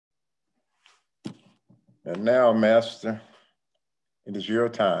And now, Master, it is your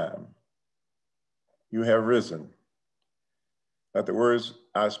time. You have risen. Let the words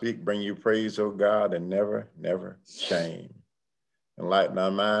I speak bring you praise, O God, and never, never shame. Enlighten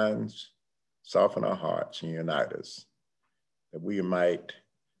our minds, soften our hearts, and unite us, that we might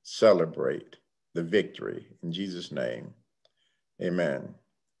celebrate the victory. In Jesus' name, amen.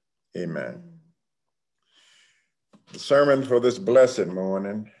 Amen. The sermon for this blessed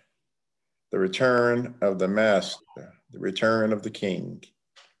morning, the return of the Master, the return of the King.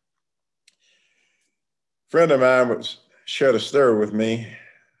 A friend of mine shared a story with me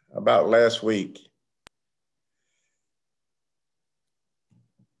about last week.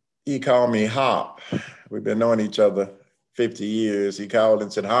 He called me Hop. We've been knowing each other 50 years. He called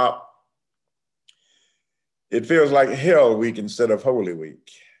and said, Hop, it feels like Hell Week instead of Holy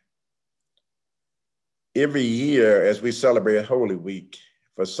Week. Every year as we celebrate Holy Week,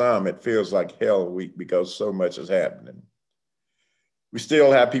 for some, it feels like Hell Week because so much is happening. We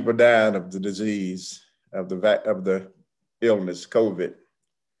still have people dying of the disease, of the illness, COVID.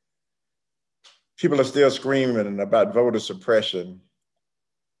 People are still screaming about voter suppression.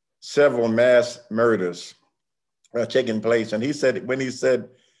 Several mass murders are taking place. And when he said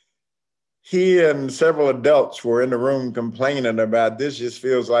he and several adults were in the room complaining about this just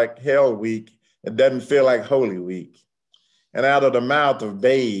feels like Hell Week. It doesn't feel like Holy Week. And out of the mouth of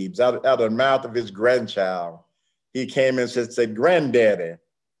babes, out of the mouth of his grandchild, he came and said, Granddaddy,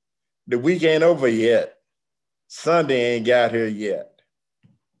 the week ain't over yet. Sunday ain't got here yet.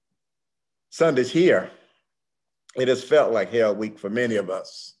 Sunday's here. It has felt like Hell Week for many of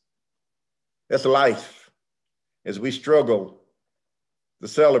us. That's life. As we struggle to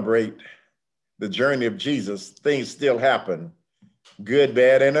celebrate the journey of Jesus, things still happen, good,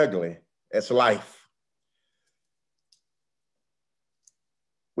 bad, and ugly. That's life.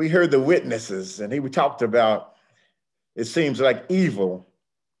 We heard the witnesses, and he talked about, it seems like evil.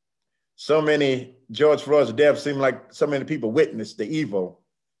 So many, George Floyd's death seemed like so many people witnessed the evil,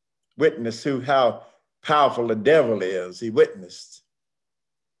 witnessed how powerful the devil is. He witnessed.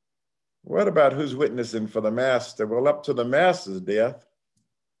 What about who's witnessing for the Master? Well, up to the Master's death,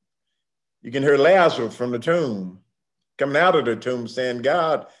 you can hear Lazarus from the tomb, coming out of the tomb saying,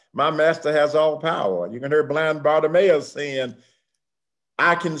 God, my Master has all power. You can hear blind Bartimaeus saying,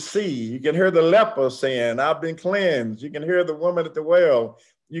 I can see. You can hear the leper saying, I've been cleansed. You can hear the woman at the well.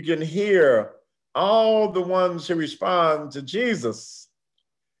 You can hear all the ones who respond to Jesus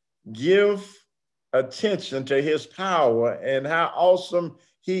give attention to his power and how awesome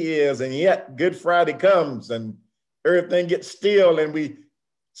he is. And yet Good Friday comes and everything gets still and we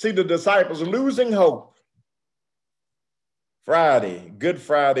see the disciples losing hope. Good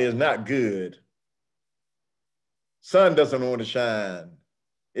Friday is not good. Sun doesn't want to shine.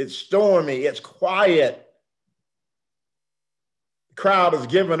 It's stormy, it's quiet. The crowd is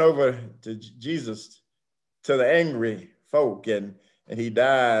given over to Jesus, to the angry folk, and he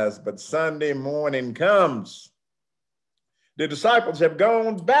dies. But Sunday morning comes. The disciples have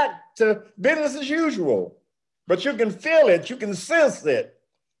gone back to business as usual, but you can feel it, you can sense it.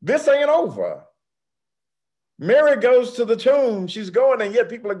 This ain't over. Mary goes to the tomb, she's going, and yet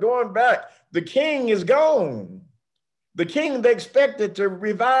people are going back. The king is gone. The king they expected to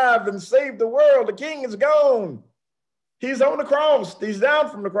revive and save the world, the king is gone. He's on the cross, he's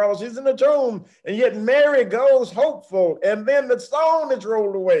down from the cross, he's in the tomb, and yet Mary goes hopeful, and then the stone is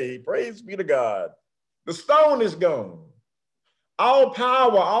rolled away. Praise be to God. The stone is gone. All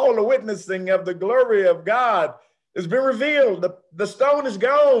power, all the witnessing of the glory of God has been revealed. The stone is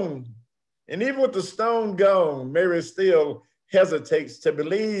gone. And even with the stone gone, Mary still hesitates to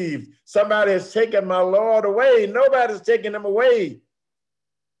believe. Somebody has taken my Lord away. Nobody's taking him away.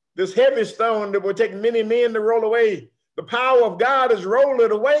 This heavy stone that will take many men to roll away, the power of God is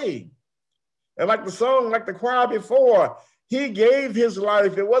rolling away. And like the song, like the choir before, he gave his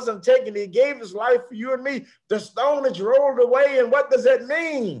life. It wasn't taken. He gave his life for you and me. The stone is rolled away. And what does that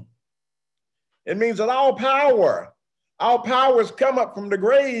mean? It means that all power has come up from the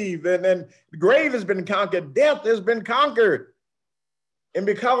grave, and then the grave has been conquered. Death has been conquered. And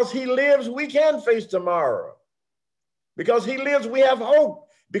because he lives, we can face tomorrow. Because he lives, we have hope.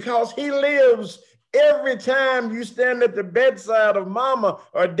 Because he lives, every time you stand at the bedside of mama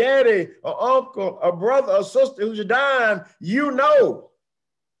or daddy or uncle or brother or sister who's dying, you know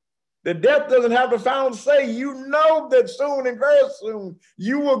that death doesn't have the final say. You know that soon and very soon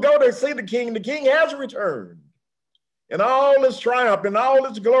you will go to see the king. The king has returned. In all his triumph, in all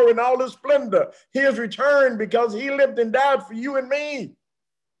his glory, in all his splendor, he has returned because he lived and died for you and me.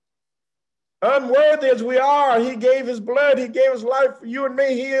 Unworthy as we are, he gave his blood, he gave his life for you and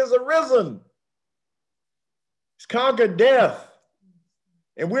me. He is arisen. He's conquered death.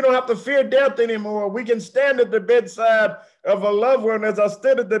 And we don't have to fear death anymore. We can stand at the bedside of a loved one as I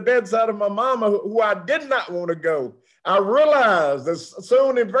stood at the bedside of my mama who I did not want to go. I realized that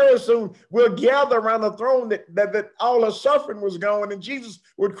soon and very soon we'll gather around the throne that all her suffering was gone, and Jesus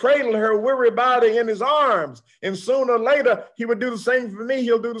would cradle her weary body in his arms. And sooner or later, he would do the same for me.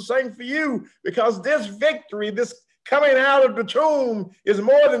 He'll do the same for you, because this victory, this coming out of the tomb, is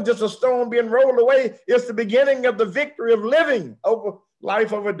more than just a stone being rolled away. It's the beginning of the victory of living over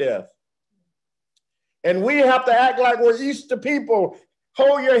life over death. And we have to act like we're Easter people.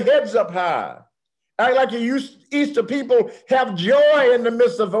 Hold your heads up high. Act like you Easter people. Have joy in the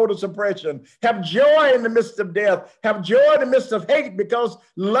midst of voter suppression. Have joy in the midst of death. Have joy in the midst of hate, because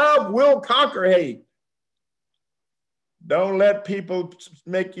love will conquer hate. Don't let people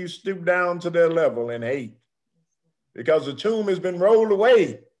make you stoop down to their level in hate, because the tomb has been rolled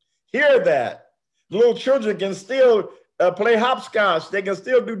away. Hear that. Little children can still play hopscotch. They can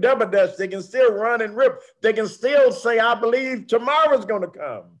still do double dutch. They can still run and rip. They can still say, I believe tomorrow's going to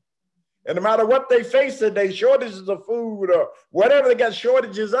come. And no matter what they face today, shortages of food or whatever they got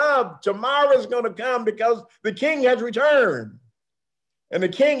shortages of, tomorrow's going to come, because the king has returned. And the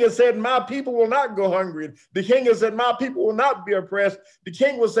king has said, my people will not go hungry. The king has said, my people will not be oppressed. The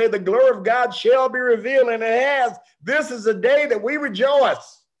king will say, the glory of God shall be revealed, and it has. This is a day that we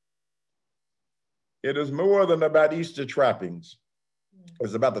rejoice. It is more than about Easter trappings.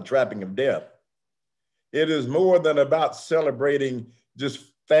 It's about the trapping of death. It is more than about celebrating just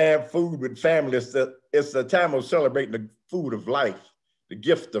food with family. It's a time of celebrating the food of life, the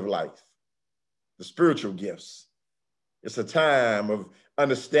gift of life, the spiritual gifts. It's a time of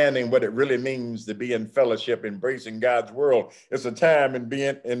understanding what it really means to be in fellowship, embracing God's world. It's a time in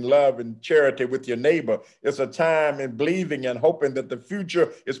being in love and charity with your neighbor. It's a time in believing and hoping that the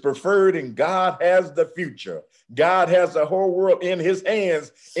future is preferred, and God has the future. God has the whole world in his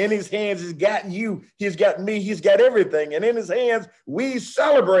hands. In his hands, he's got you. He's got me. He's got everything. And in his hands, we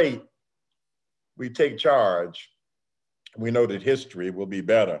celebrate. We take charge. We know that history will be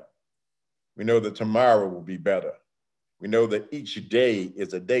better. We know that tomorrow will be better. We know that each day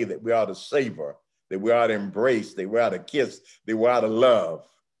is a day that we ought to savor, that we ought to embrace, that we ought to kiss, that we ought to love.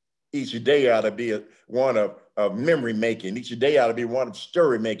 Each day ought to be one of memory making. Each day ought to be one of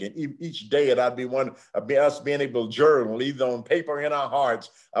story making. Each day it ought to be one of us being able to journal, either on paper or in our hearts,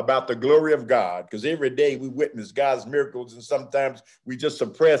 about the glory of God. Because every day we witness God's miracles, and sometimes we just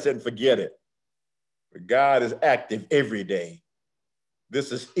suppress it and forget it. But God is active every day.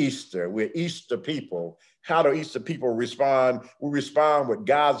 This is Easter. We're Easter people. How do Easter people respond? We respond with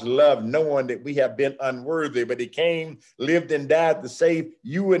God's love, knowing that we have been unworthy, but he came, lived, and died to save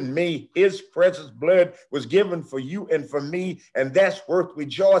you and me. His precious blood was given for you and for me, and that's worth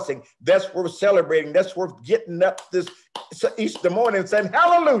rejoicing. That's worth celebrating. That's worth getting up this Easter morning and saying,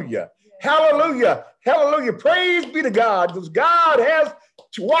 hallelujah, hallelujah, hallelujah. Praise be to God, because God has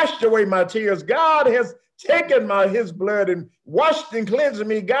washed away my tears. God has taken his blood and washed and cleansed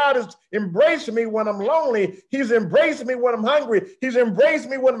me. God has embraced me when I'm lonely. He's embraced me when I'm hungry. He's embraced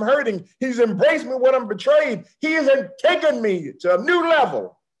me when I'm hurting. He's embraced me when I'm betrayed. He has taken me to a new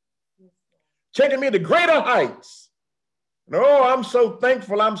level, taken me to greater heights. Oh, I'm so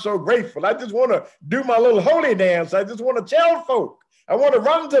thankful. I'm so grateful. I just want to do my little holy dance. I just want to tell folk. I want to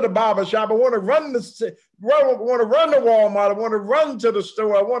run to the barber shop. I want to run to Walmart. I want to run to the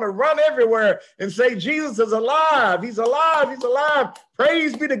store. I want to run everywhere and say, Jesus is alive. He's alive. He's alive.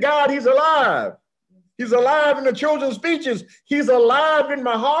 Praise be to God. He's alive. He's alive in the children's speeches. He's alive in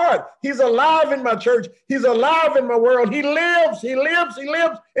my heart. He's alive in my church. He's alive in my world. He lives. He lives. He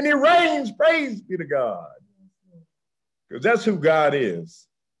lives. And he reigns. Praise be to God. Because that's who God is.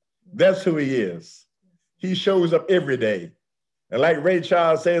 That's who he is. He shows up every day. And like Ray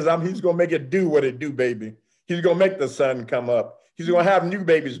Charles says, he's going to make it do what it do, baby. He's going to make the sun come up. He's going to have new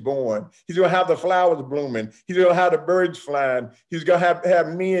babies born. He's going to have the flowers blooming. He's going to have the birds flying. He's going to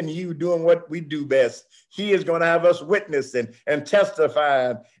have me and you doing what we do best. He is going to have us witnessing and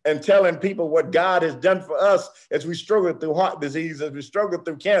testifying and telling people what God has done for us as we struggle through heart disease, as we struggle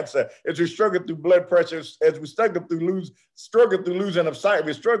through cancer, as we struggle through blood pressure, as we struggle through losing of sight,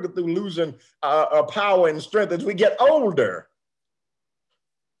 we struggle through losing power and strength as we get older.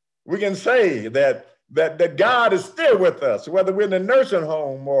 We can say that God is still with us, whether we're in a nursing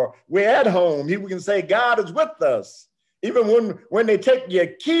home or we're at home. We can say God is with us. Even when they take your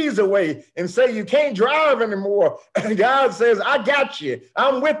keys away and say you can't drive anymore, God says, I got you.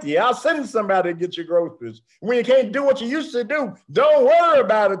 I'm with you. I'll send somebody to get your groceries. When you can't do what you used to do, don't worry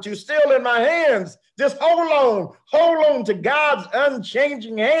about it. You're still in my hands. Just hold on to God's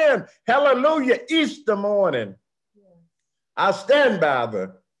unchanging hand. Hallelujah. Easter morning. I stand by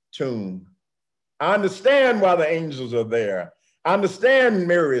the tomb. I understand why the angels are there. I understand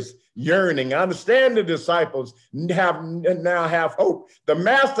Mary's yearning. I understand the disciples now have hope. The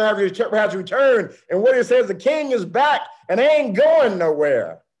master has returned. And what it says, the king is back and they ain't going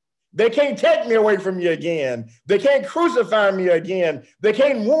nowhere. They can't take me away from you again. They can't crucify me again. They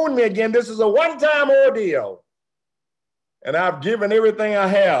can't wound me again. This is a one-time ordeal. And I've given everything I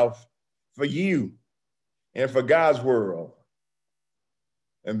have for you and for God's world.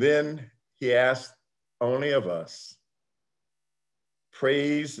 And then he asked only of us,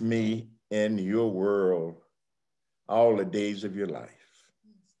 praise me in your world all the days of your life.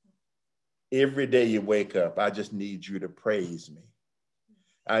 Every day you wake up, I just need you to praise me.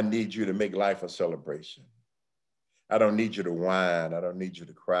 I need you to make life a celebration. I don't need you to whine. I don't need you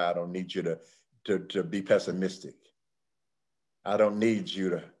to cry. I don't need you to be pessimistic. I don't need you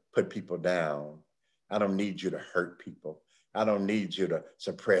to put people down. I don't need you to hurt people. I don't need you to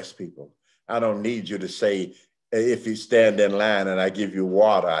suppress people. I don't need you to say, if you stand in line and I give you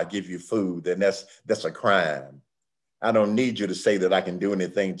water, I give you food, then that's a crime. I don't need you to say that I can do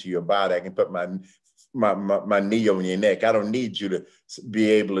anything to your body. I can put my knee on your neck. I don't need you to be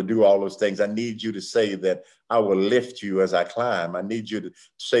able to do all those things. I need you to say that I will lift you as I climb. I need you to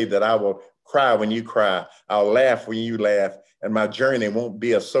say that I will cry when you cry. I'll laugh when you laugh. And my journey won't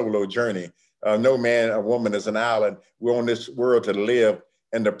be a solo journey. No man or woman is an island. We're on this world to live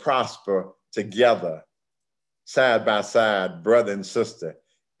and to prosper together, side by side, brother and sister.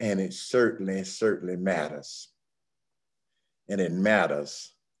 And it certainly matters. And it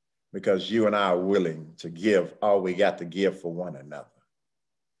matters because you and I are willing to give all we got to give for one another.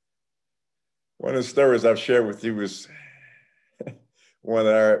 One of the stories I've shared with you is one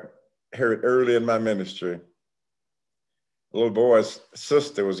that I heard early in my ministry. A little boy's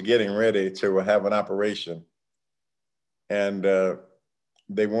sister was getting ready to have an operation, and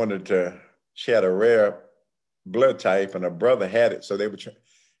they wanted to, she had a rare blood type and her brother had it. So they were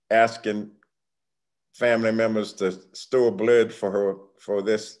asking family members to store blood for her for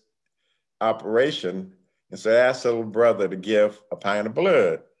this operation. And so I asked the little brother to give a pint of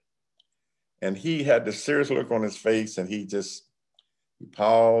blood. And he had this serious look on his face, and he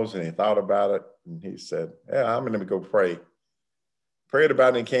paused and he thought about it. And he said, yeah, I'm going to go pray. Prayed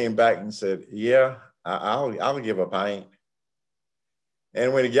about it and came back and said, yeah, I'll give a pint.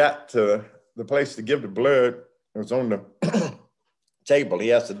 And when he got to the place to give the blood, it was on the table.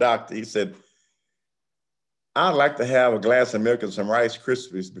 He asked the doctor, he said, I'd like to have a glass of milk and some Rice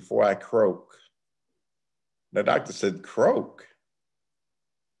Krispies before I croak. The doctor said, croak?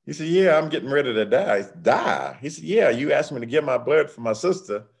 He said, yeah, I'm getting ready to die. Die? He said, yeah, you asked me to give my blood for my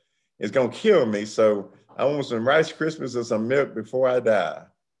sister. It's going to kill me. So I want some Rice Krispies and some milk before I die.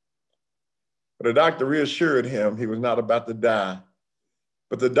 But the doctor reassured him he was not about to die.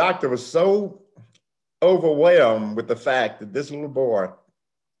 But the doctor was so overwhelmed with the fact that this little boy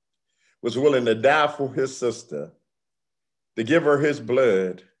was willing to die for his sister, to give her his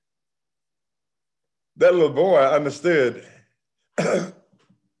blood. That little boy understood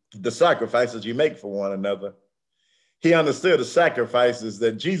the sacrifices you make for one another. He understood the sacrifices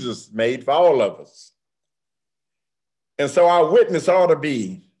that Jesus made for all of us. And so our witness ought to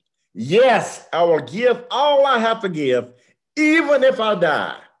be, yes, I will give all I have to give, even if I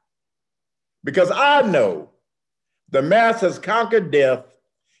die. Because I know the Mass has conquered death.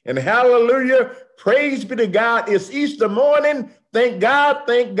 And hallelujah, praise be to God. It's Easter morning. Thank God,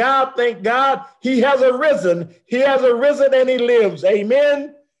 thank God, thank God. He has arisen. He has arisen and he lives.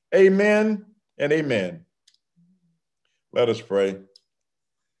 Amen, amen, and amen. Let us pray.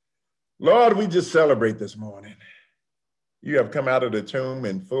 Lord, we just celebrate this morning. You have come out of the tomb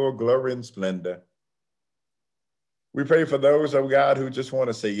in full glory and splendor. We pray for those, oh God, who just want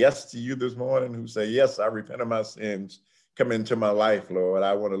to say yes to you this morning, who say, yes, I repent of my sins. Come into my life, Lord.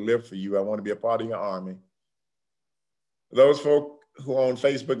 I want to live for you. I want to be a part of your army. Those folk who on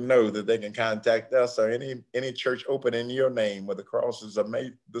Facebook know that they can contact us or any church open in your name where the crosses are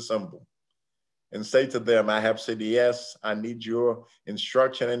made the symbol, and say to them, I have said yes, I need your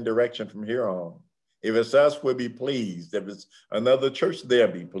instruction and direction from here on. If it's us, we'll be pleased. If it's another church,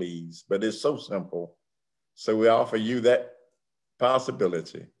 they'll be pleased. But it's so simple. So we offer you that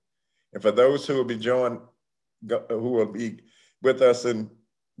possibility. And for those who will be with us in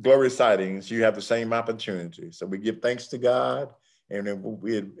glory sightings, you have the same opportunity. So we give thanks to God, and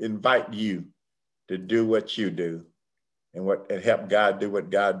we invite you to do what you do and help God do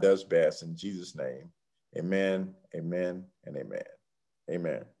what God does best. In Jesus' name, amen, amen, and amen.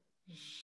 Amen.